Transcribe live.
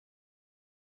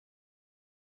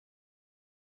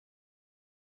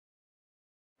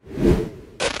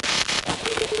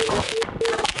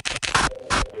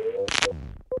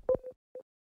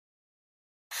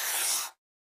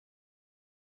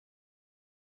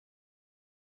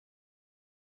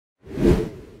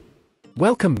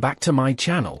Welcome back to my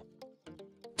channel.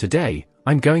 Today,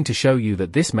 I'm going to show you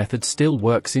that this method still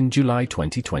works in July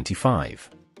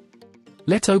 2025.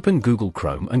 Let's open Google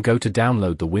Chrome and go to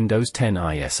download the Windows 10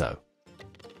 ISO.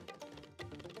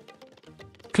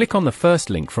 Click on the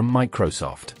first link from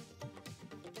Microsoft.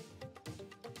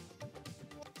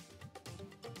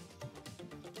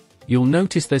 You'll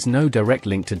notice there's no direct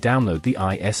link to download the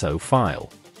ISO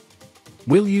file.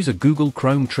 We'll use a Google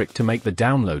Chrome trick to make the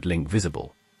download link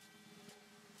visible.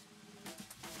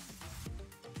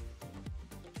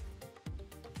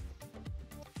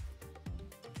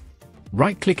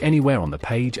 Right-click anywhere on the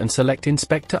page and select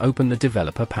Inspect to open the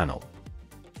developer panel.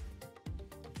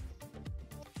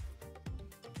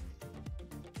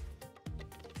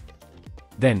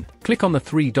 Then, click on the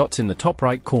three dots in the top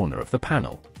right corner of the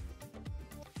panel.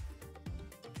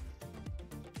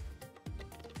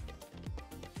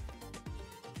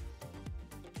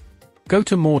 Go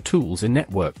to More Tools in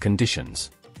Network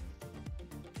Conditions.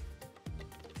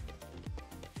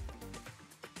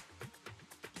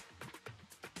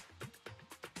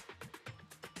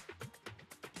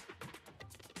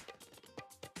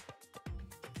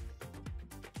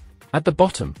 At the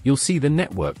bottom, you'll see the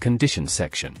Network Conditions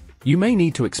section. You may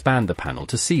need to expand the panel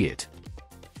to see it.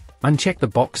 Uncheck the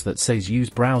box that says Use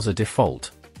Browser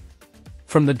Default.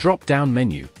 From the drop-down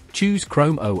menu, choose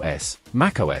Chrome OS,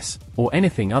 Mac OS, or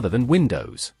anything other than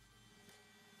Windows.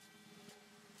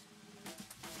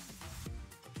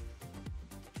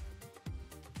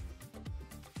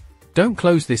 Don't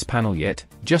close this panel yet,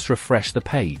 just refresh the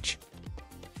page.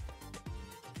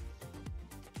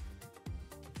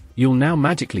 You'll now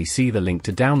magically see the link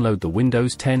to download the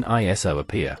Windows 10 ISO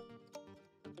appear.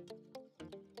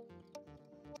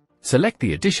 Select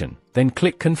the edition, then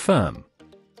click Confirm.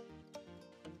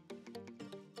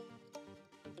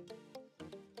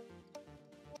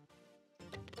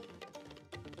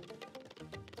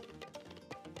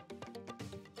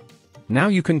 Now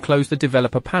you can close the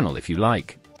developer panel if you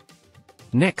like.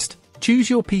 Next, choose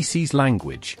your PC's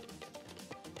language.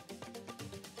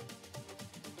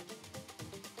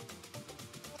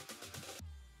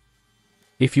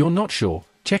 If you're not sure,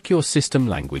 check your system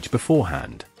language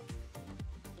beforehand.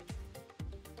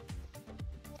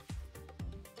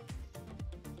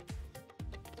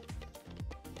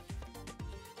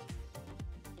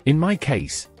 In my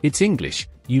case, it's English,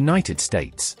 United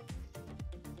States.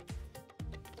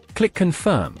 Click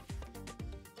Confirm.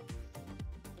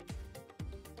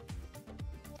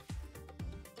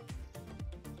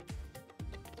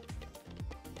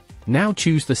 Now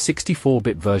choose the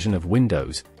 64-bit version of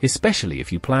Windows, especially if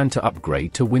you plan to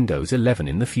upgrade to Windows 11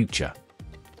 in the future.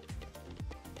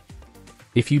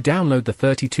 If you download the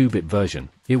 32-bit version,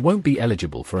 it won't be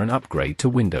eligible for an upgrade to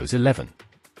Windows 11.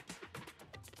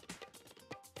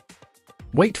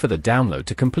 Wait for the download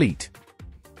to complete.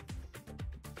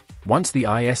 Once the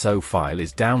ISO file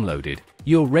is downloaded,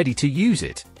 you're ready to use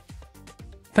it.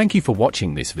 Thank you for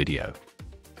watching this video.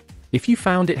 If you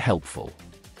found it helpful,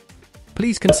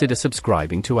 please consider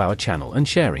subscribing to our channel and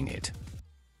sharing it.